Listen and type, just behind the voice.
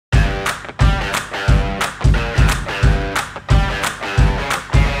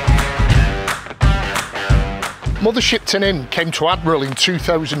Mother Shipton Inn came to Admiral in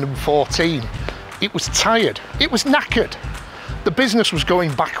 2014. It was tired, it was knackered. The business was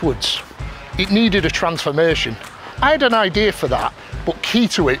going backwards. It needed a transformation. I had an idea for that, but key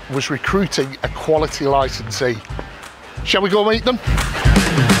to it was recruiting a quality licensee. Shall we go meet them?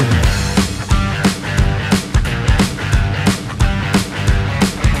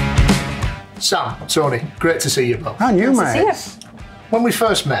 Sam, Tony, great to see you both. And you, mate. Nice to see you. When we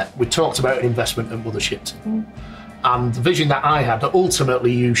first met, we talked about an investment at Mother Shipton. And the vision that I had that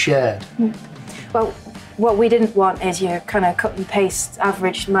ultimately you shared. Well, what we didn't want is your kind of cut and paste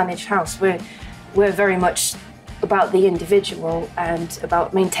average managed house. We're very much about the individual and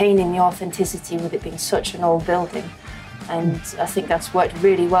about maintaining the authenticity with it being such an old building. And I think that's worked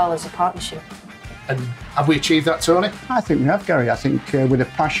really well as a partnership. And have we achieved that, Tony? I think we have, Gary. I think with the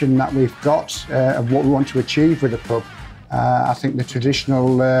passion that we've got of what we want to achieve with the pub, I think the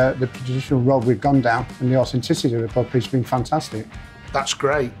traditional road we've gone down and the authenticity of the pub has been fantastic. That's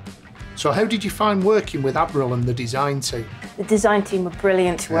great. So how did you find working with Admiral and the design team? The design team were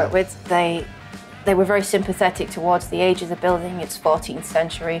brilliant to work with. They were very sympathetic towards the age of the building. It's 14th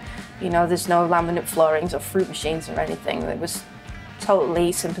century. You know, there's no laminate floorings or fruit machines or anything. It was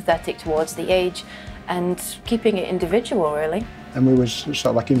totally sympathetic towards the age and keeping it individual, really. And we were sort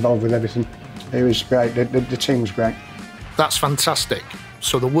of like involved with everything. It was great. The team was great. That's fantastic.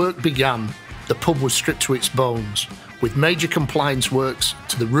 So the work began. The pub was stripped to its bones, with major compliance works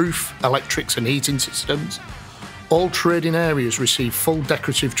to the roof, electrics and heating systems. All trading areas received full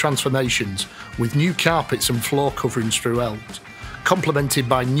decorative transformations with new carpets and floor coverings throughout, complemented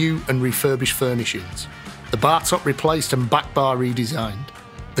by new and refurbished furnishings. The bar top replaced and back bar redesigned.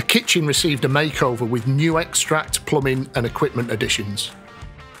 The kitchen received a makeover with new extract, plumbing and equipment additions.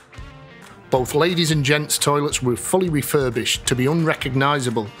 Both ladies' and gents' toilets were fully refurbished to be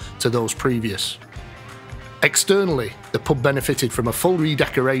unrecognisable to those previous. Externally, the pub benefited from a full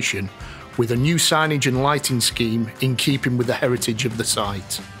redecoration with a new signage and lighting scheme in keeping with the heritage of the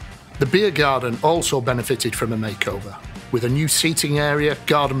site. The beer garden also benefited from a makeover, with a new seating area,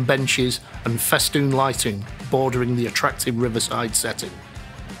 garden benches and festoon lighting bordering the attractive riverside setting.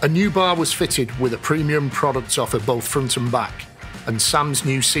 A new bar was fitted with a premium products offer both front and back, and Sam's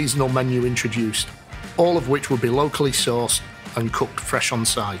new seasonal menu introduced, all of which would be locally sourced and cooked fresh on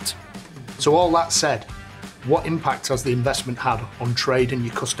site. So all that said, what impact has the investment had on trade and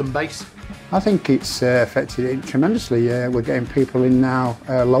your custom base? I think it's affected it tremendously. We're getting people in now,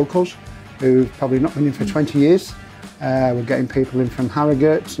 locals, who've probably not been in for 20 years. We're getting people in from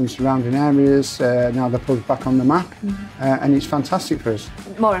Harrogate and surrounding areas. Now the pub's back on the map, and it's fantastic for us.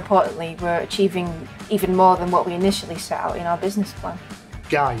 More importantly, we're achieving even more than what we initially set out in our business plan.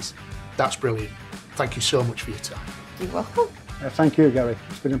 Guys, that's brilliant. Thank you so much for your time. You're welcome. Thank you, Gary.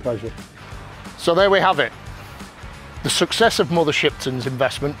 It's been a pleasure. So there we have it. The success of Mother Shipton's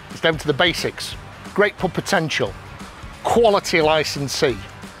investment is down to the basics. Great pub potential, quality licensee,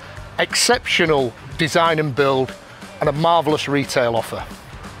 exceptional design and build, and a marvellous retail offer.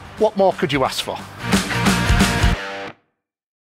 What more could you ask for?